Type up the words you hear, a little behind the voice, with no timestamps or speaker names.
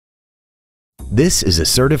This is a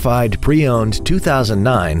certified pre-owned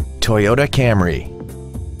 2009 Toyota Camry.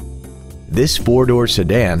 This four-door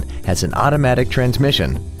sedan has an automatic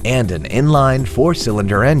transmission and an inline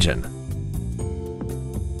four-cylinder engine.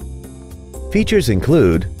 Features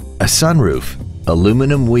include a sunroof,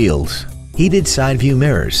 aluminum wheels, heated side view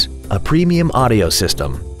mirrors, a premium audio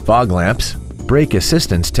system, fog lamps, brake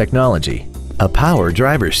assistance technology, a power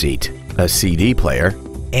driver's seat, a CD player,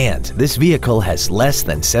 and this vehicle has less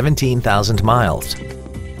than 17,000 miles.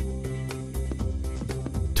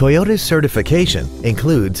 Toyota's certification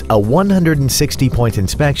includes a 160-point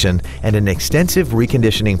inspection and an extensive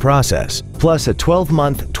reconditioning process, plus a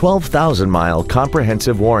 12-month, 12,000-mile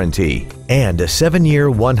comprehensive warranty and a 7-year,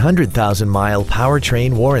 100,000-mile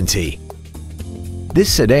powertrain warranty.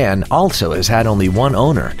 This sedan also has had only one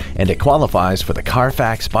owner and it qualifies for the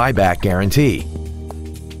Carfax buyback guarantee.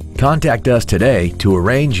 Contact us today to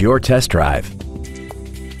arrange your test drive.